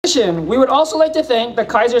addition, we would also like to thank the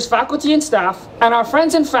Kaiser's faculty and staff and our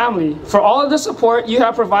friends and family for all of the support you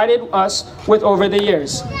have provided us with over the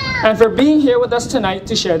years, and for being here with us tonight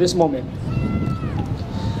to share this moment.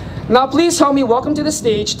 Now please help me welcome to the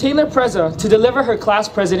stage Taylor Preza to deliver her class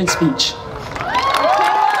president speech.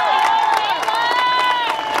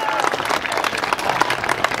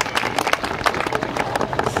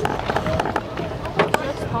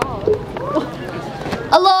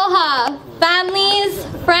 Aloha, families,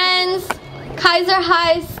 friends, Kaiser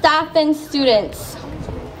High staff and students.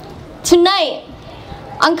 Tonight,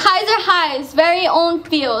 on Kaiser High's very own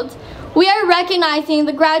field, we are recognizing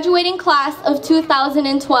the graduating class of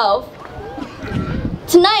 2012.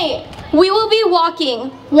 Tonight, we will be walking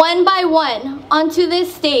one by one onto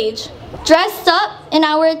this stage, dressed up in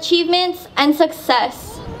our achievements and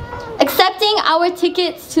success, accepting our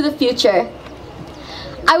tickets to the future.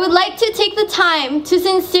 I would like to take the time to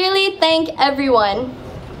sincerely thank everyone,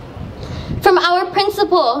 from our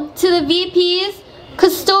principal to the VPs,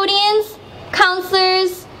 custodians,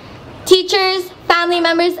 counselors, teachers, family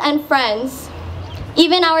members, and friends,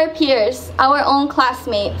 even our peers, our own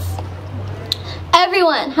classmates.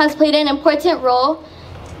 Everyone has played an important role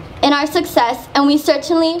in our success, and we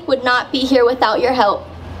certainly would not be here without your help.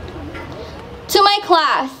 To my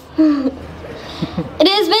class, it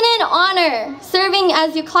has been an honor serving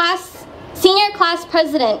as your senior class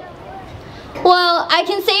president. Well, I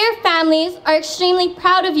can say your families are extremely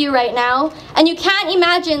proud of you right now, and you can't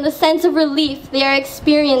imagine the sense of relief they are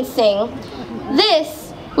experiencing.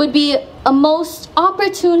 This would be a most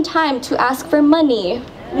opportune time to ask for money.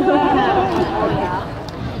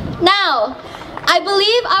 Now, I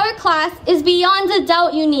believe our class is beyond a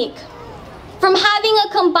doubt unique. From having a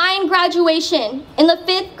combined graduation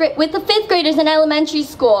with the fifth graders in elementary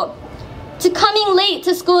school, to coming late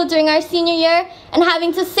to school during our senior year and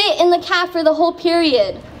having to sit in the caf for the whole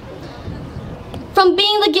period. From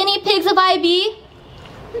being the guinea pigs of IB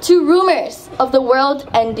to rumors of the world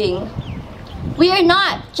ending. We are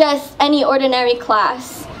not just any ordinary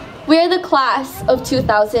class. We are the class of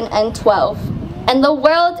 2012. And the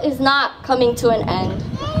world is not coming to an end.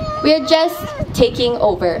 We are just taking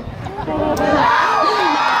over.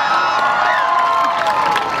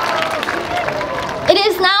 It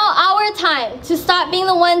is now our time to stop being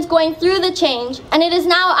the ones going through the change, and it is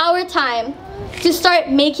now our time to start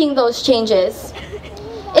making those changes.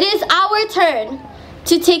 It is our turn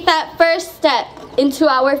to take that first step into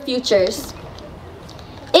our futures.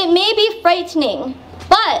 It may be frightening,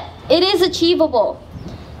 but it is achievable.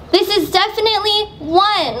 This is definitely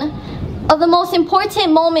one of the most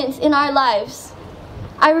important moments in our lives.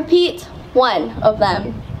 I repeat, one of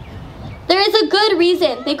them. There is a good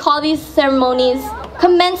reason they call these ceremonies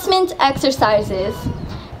commencement exercises.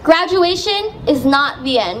 Graduation is not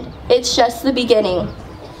the end, it's just the beginning.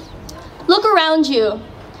 Look around you.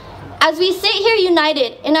 As we sit here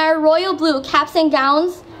united in our royal blue caps and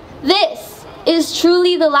gowns, this is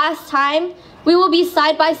truly the last time we will be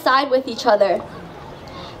side by side with each other.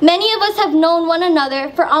 Many of us have known one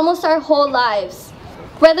another for almost our whole lives.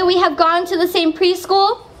 Whether we have gone to the same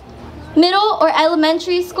preschool, middle, or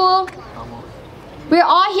elementary school, we're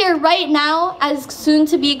all here right now as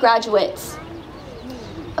soon-to-be graduates.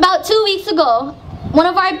 About 2 weeks ago, one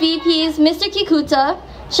of our BPs, Mr. Kikuta,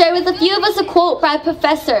 shared with a few of us a quote by a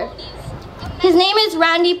professor. His name is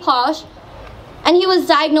Randy Posh, and he was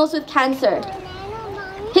diagnosed with cancer.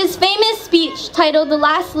 His famous speech, titled The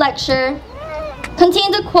Last Lecture,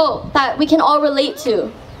 contained a quote that we can all relate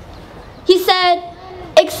to. He said,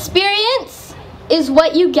 "Experience is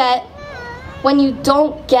what you get when you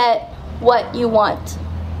don't get what you want."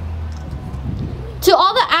 To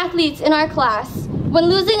all the athletes in our class, when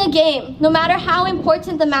losing a game, no matter how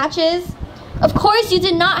important the match is, of course you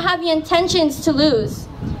did not have the intentions to lose.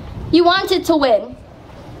 You wanted to win.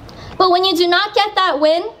 But when you do not get that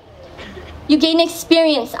win, you gain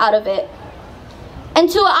experience out of it. And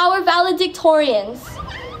to our valedictorians,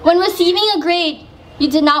 when receiving a grade you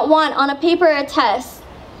did not want on a paper or a test,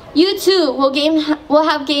 you too will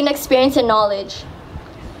have gained experience and knowledge.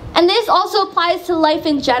 And this also applies to life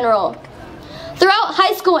in general. Throughout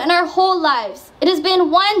high school and our whole lives, it has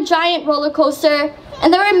been one giant roller coaster,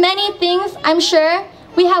 and there were many things I'm sure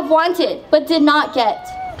we have wanted but did not get.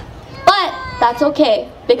 But that's okay,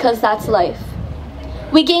 because that's life.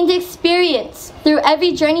 We gained experience through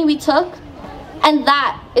every journey we took, and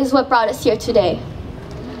that is what brought us here today.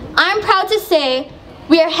 I'm proud to say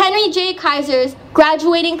we are Henry J. Kaiser's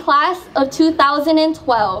graduating class of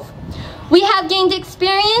 2012. We have gained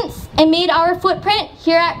experience and made our footprint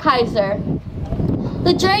here at Kaiser.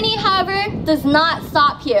 The journey, however, does not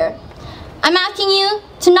stop here. I'm asking you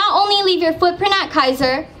to not only leave your footprint at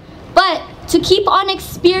Kaiser, but to keep on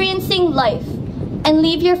experiencing life and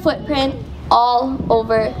leave your footprint all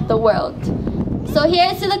over the world. So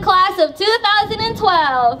here's to the class of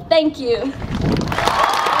 2012. Thank you.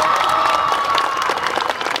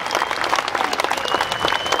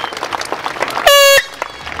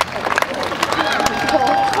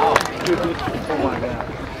 Oh my God.